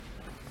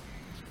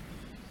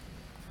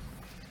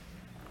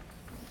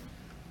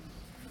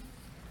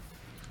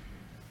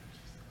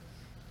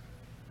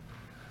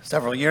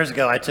Several years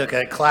ago, I took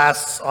a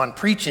class on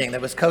preaching that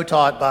was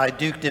co-taught by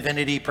Duke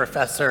Divinity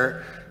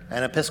professor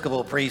and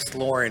Episcopal priest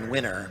Lauren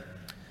Winner.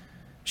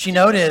 She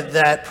noted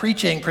that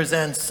preaching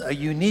presents a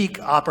unique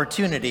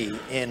opportunity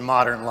in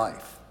modern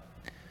life.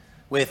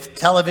 With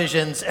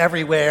televisions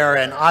everywhere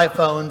and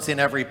iPhones in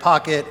every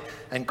pocket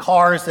and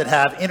cars that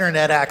have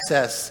internet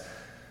access,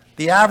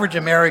 the average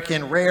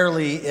American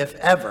rarely, if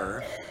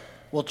ever,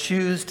 will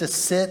choose to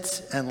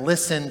sit and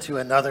listen to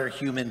another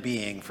human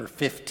being for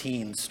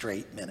 15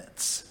 straight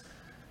minutes.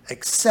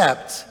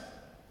 Except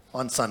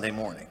on Sunday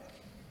morning.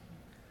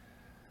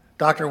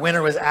 Dr.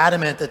 Winner was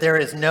adamant that there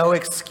is no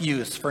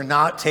excuse for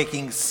not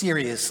taking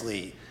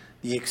seriously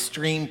the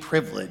extreme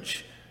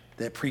privilege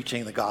that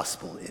preaching the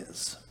gospel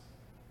is.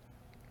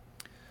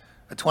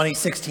 A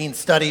 2016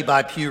 study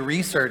by Pew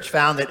Research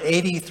found that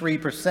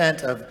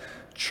 83% of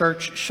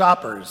church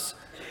shoppers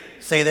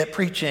say that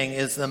preaching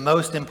is the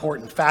most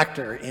important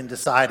factor in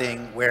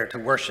deciding where to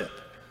worship,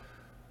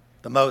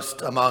 the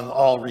most among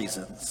all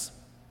reasons.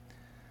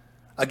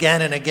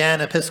 Again and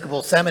again,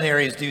 Episcopal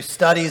seminaries do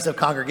studies of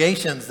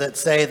congregations that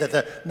say that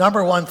the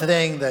number one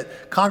thing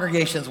that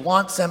congregations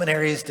want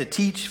seminaries to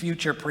teach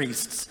future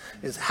priests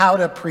is how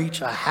to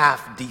preach a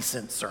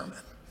half-decent sermon.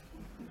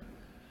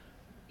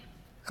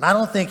 And I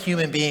don't think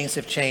human beings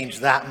have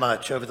changed that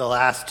much over the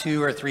last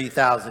 2,000 or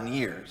 3,000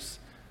 years.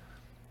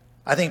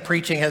 I think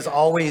preaching has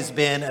always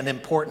been an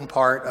important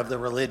part of the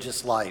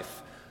religious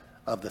life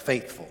of the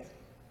faithful.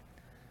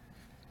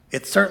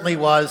 It certainly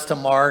was to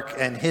Mark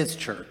and his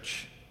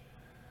church.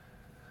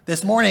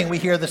 This morning, we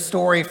hear the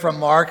story from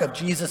Mark of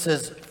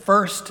Jesus'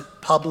 first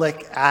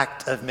public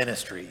act of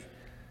ministry.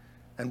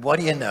 And what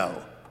do you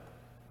know?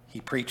 He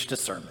preached a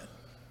sermon.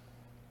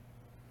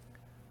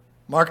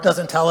 Mark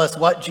doesn't tell us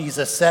what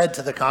Jesus said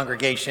to the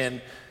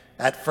congregation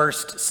at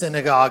First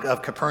Synagogue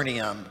of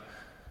Capernaum,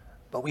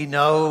 but we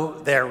know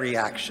their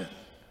reaction.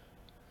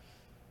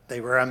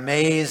 They were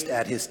amazed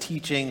at his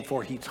teaching,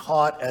 for he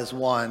taught as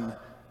one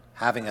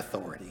having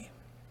authority.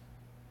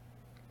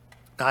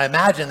 Now, I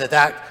imagine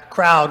that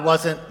crowd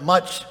wasn't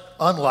much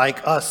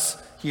unlike us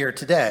here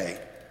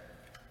today.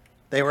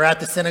 They were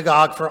at the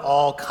synagogue for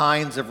all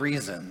kinds of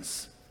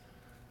reasons.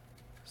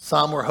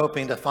 Some were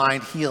hoping to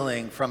find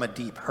healing from a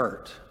deep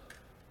hurt.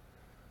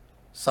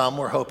 Some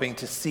were hoping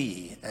to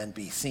see and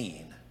be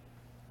seen.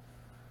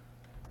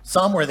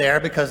 Some were there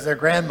because their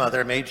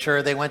grandmother made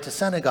sure they went to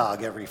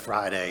synagogue every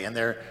Friday, and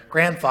their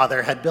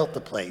grandfather had built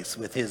the place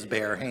with his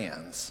bare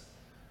hands.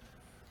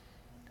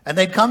 And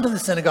they'd come to the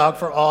synagogue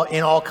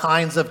in all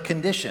kinds of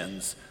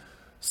conditions.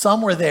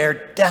 Some were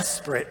there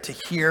desperate to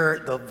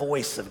hear the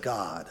voice of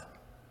God.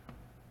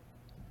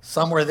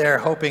 Some were there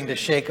hoping to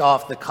shake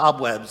off the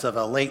cobwebs of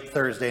a late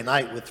Thursday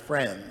night with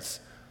friends,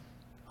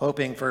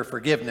 hoping for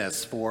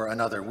forgiveness for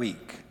another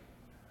week.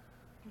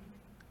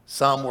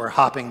 Some were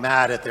hopping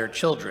mad at their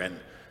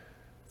children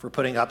for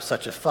putting up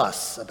such a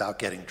fuss about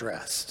getting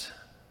dressed.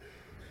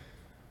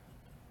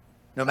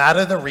 No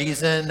matter the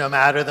reason, no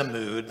matter the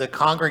mood, the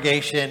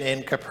congregation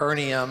in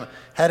Capernaum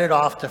headed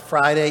off to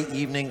Friday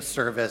evening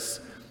service,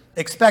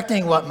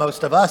 expecting what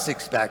most of us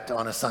expect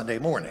on a Sunday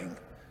morning,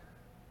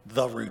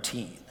 the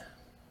routine.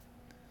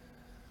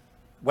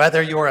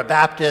 Whether you're a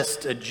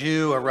Baptist, a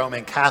Jew, a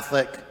Roman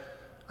Catholic,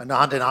 a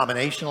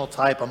non-denominational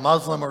type, a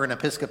Muslim, or an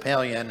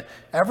Episcopalian,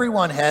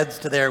 everyone heads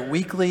to their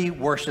weekly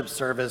worship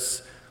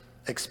service,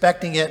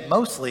 expecting it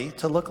mostly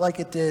to look like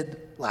it did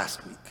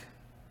last week.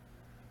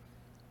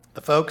 The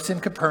folks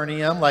in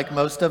Capernaum, like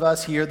most of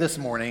us here this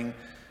morning,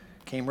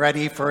 came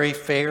ready for a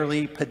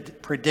fairly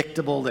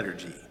predictable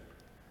liturgy,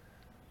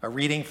 a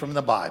reading from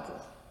the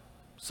Bible,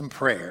 some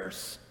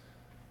prayers,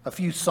 a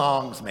few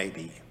songs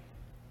maybe,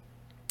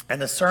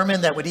 and a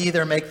sermon that would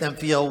either make them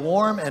feel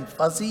warm and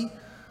fuzzy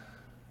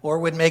or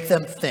would make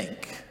them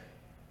think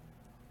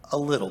a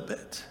little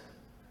bit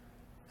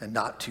and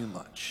not too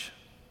much.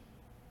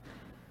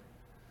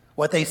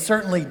 What they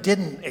certainly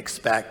didn't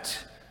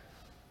expect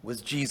was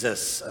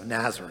Jesus of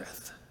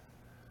Nazareth.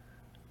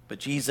 But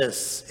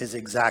Jesus is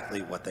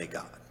exactly what they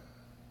got.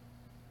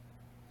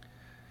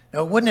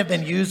 Now, it wouldn't have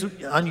been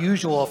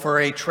unusual for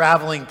a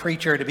traveling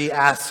preacher to be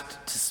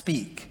asked to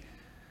speak.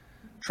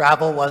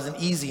 Travel wasn't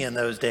easy in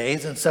those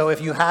days, and so if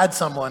you had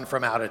someone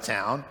from out of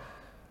town,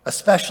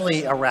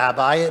 especially a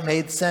rabbi, it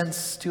made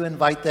sense to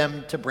invite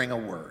them to bring a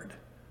word.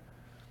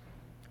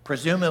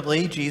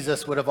 Presumably,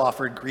 Jesus would have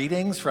offered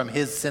greetings from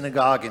his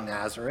synagogue in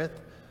Nazareth,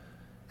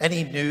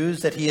 any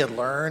news that he had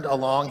learned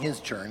along his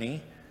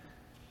journey,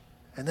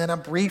 and then a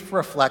brief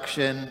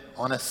reflection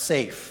on a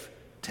safe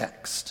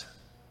text.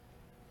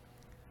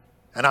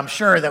 And I'm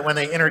sure that when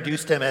they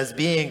introduced him as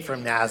being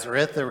from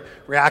Nazareth, the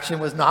reaction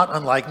was not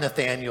unlike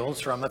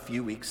Nathanael's from a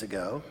few weeks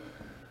ago.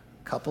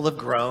 A couple of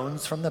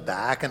groans from the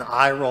back, an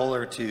eye roll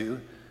or two,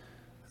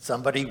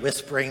 somebody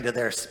whispering to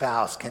their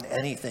spouse, "Can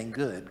anything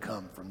good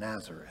come from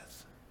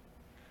Nazareth?"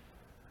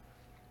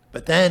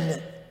 But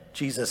then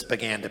Jesus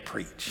began to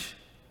preach.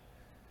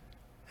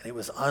 And it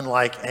was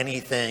unlike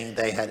anything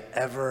they had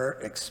ever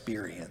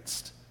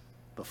experienced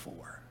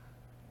before.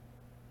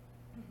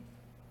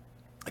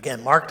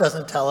 Again, Mark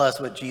doesn't tell us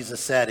what Jesus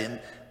said in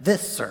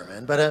this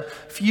sermon, but a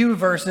few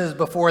verses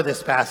before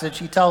this passage,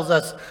 he tells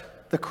us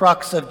the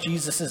crux of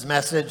Jesus'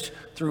 message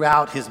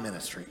throughout his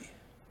ministry.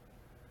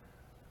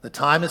 The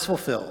time is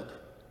fulfilled.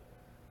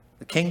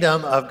 The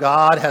kingdom of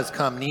God has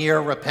come near.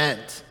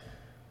 Repent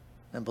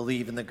and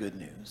believe in the good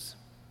news.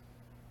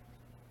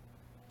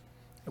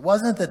 It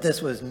wasn't that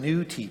this was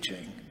new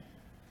teaching,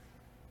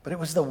 but it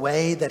was the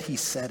way that he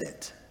said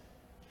it.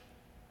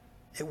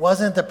 It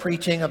wasn't the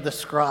preaching of the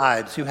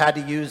scribes who had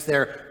to use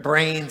their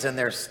brains and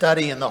their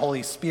study in the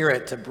Holy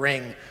Spirit to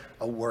bring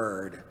a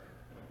word.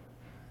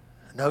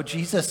 No,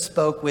 Jesus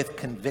spoke with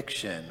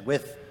conviction,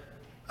 with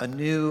a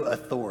new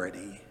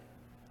authority.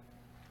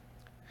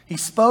 He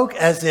spoke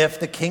as if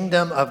the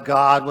kingdom of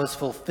God was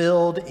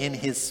fulfilled in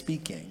his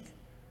speaking,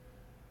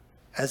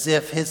 as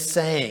if his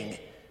saying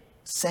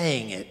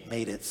it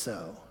made it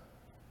so.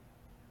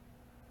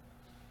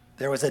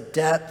 There was a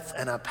depth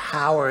and a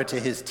power to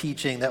his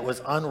teaching that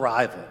was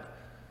unrivaled,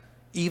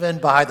 even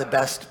by the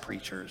best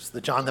preachers, the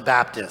John the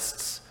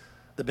Baptists,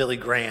 the Billy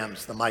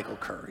Grahams, the Michael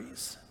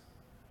Curries.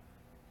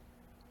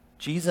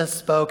 Jesus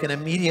spoke, and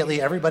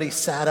immediately everybody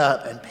sat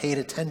up and paid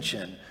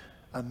attention,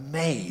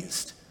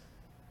 amazed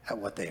at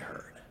what they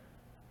heard.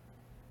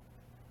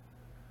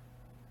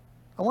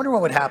 I wonder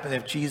what would happen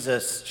if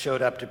Jesus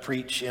showed up to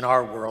preach in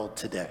our world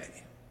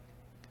today.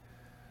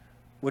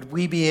 Would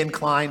we be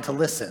inclined to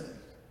listen?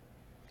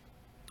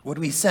 Would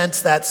we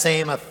sense that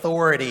same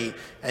authority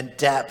and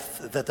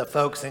depth that the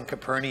folks in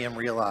Capernaum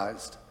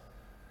realized?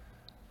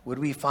 Would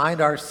we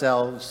find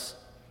ourselves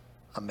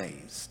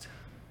amazed?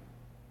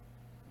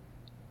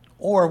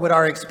 Or would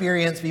our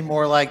experience be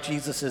more like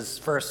Jesus'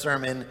 first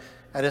sermon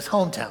at his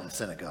hometown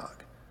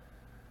synagogue,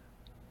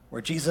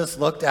 where Jesus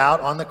looked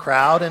out on the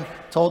crowd and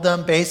told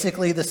them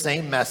basically the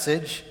same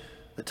message: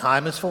 the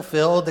time is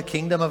fulfilled, the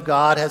kingdom of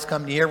God has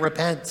come near,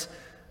 repent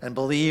and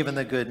believe in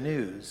the good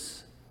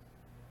news.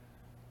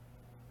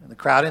 And the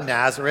crowd in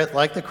Nazareth,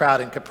 like the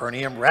crowd in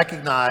Capernaum,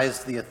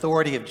 recognized the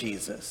authority of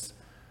Jesus.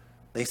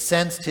 They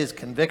sensed his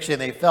conviction,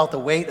 they felt the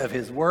weight of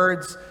his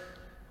words,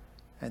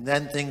 and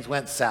then things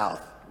went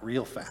south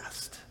real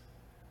fast,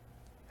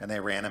 and they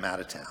ran him out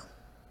of town.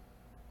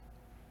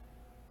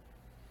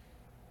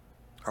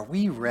 Are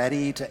we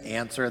ready to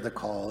answer the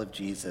call of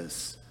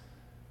Jesus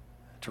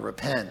to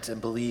repent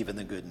and believe in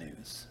the good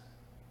news?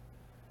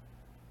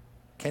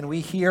 Can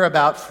we hear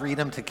about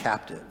freedom to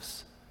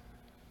captives,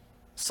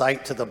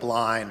 sight to the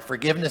blind,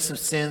 forgiveness of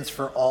sins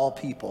for all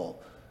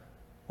people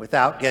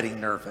without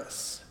getting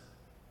nervous?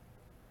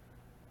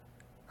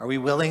 Are we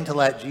willing to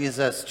let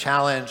Jesus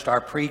challenge our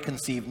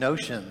preconceived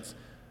notions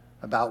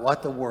about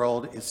what the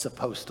world is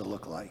supposed to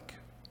look like?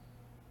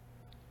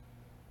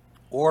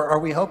 Or are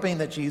we hoping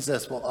that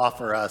Jesus will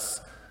offer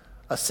us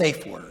a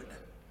safe word,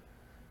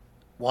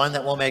 one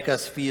that will make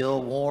us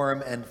feel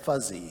warm and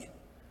fuzzy,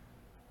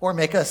 or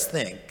make us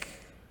think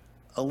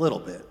a little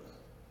bit,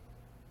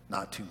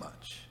 not too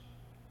much?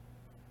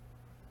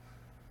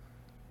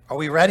 Are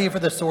we ready for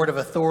the sort of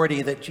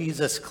authority that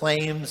Jesus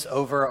claims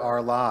over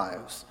our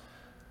lives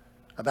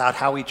about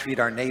how we treat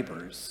our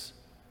neighbors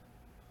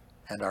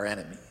and our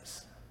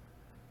enemies?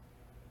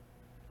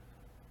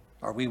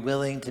 Are we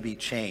willing to be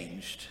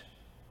changed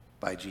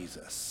by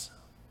Jesus?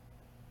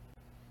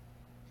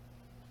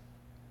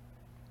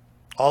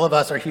 All of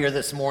us are here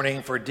this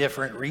morning for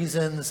different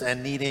reasons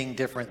and needing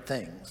different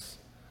things.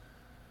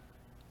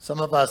 Some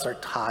of us are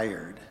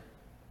tired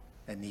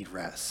and need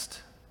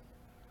rest.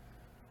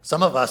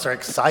 Some of us are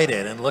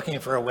excited and looking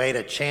for a way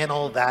to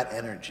channel that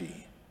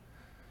energy.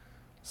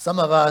 Some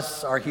of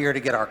us are here to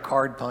get our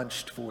card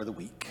punched for the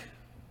week.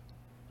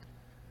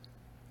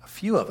 A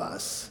few of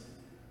us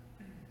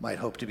might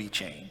hope to be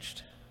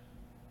changed.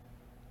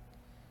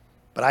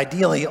 But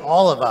ideally,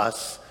 all of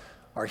us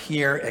are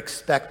here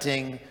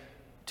expecting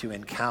to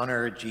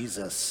encounter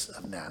Jesus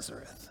of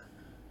Nazareth.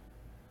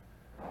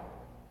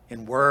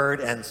 In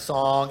word and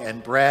song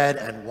and bread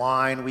and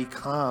wine, we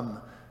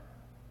come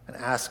and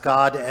ask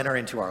God to enter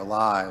into our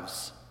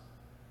lives,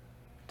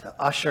 to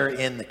usher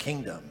in the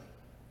kingdom,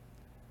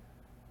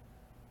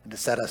 and to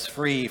set us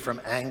free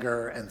from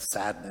anger and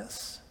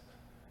sadness,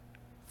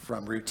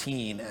 from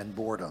routine and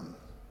boredom,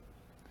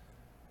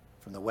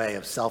 from the way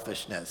of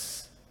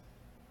selfishness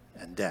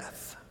and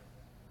death.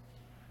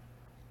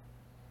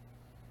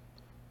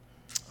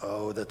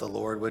 Oh, that the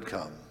Lord would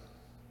come.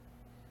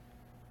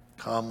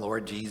 Come,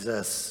 Lord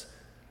Jesus,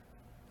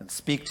 and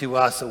speak to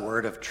us a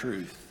word of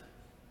truth,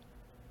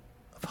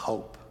 of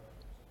hope,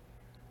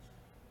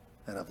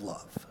 and of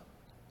love.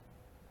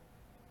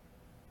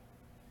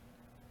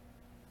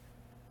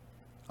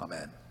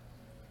 Amen.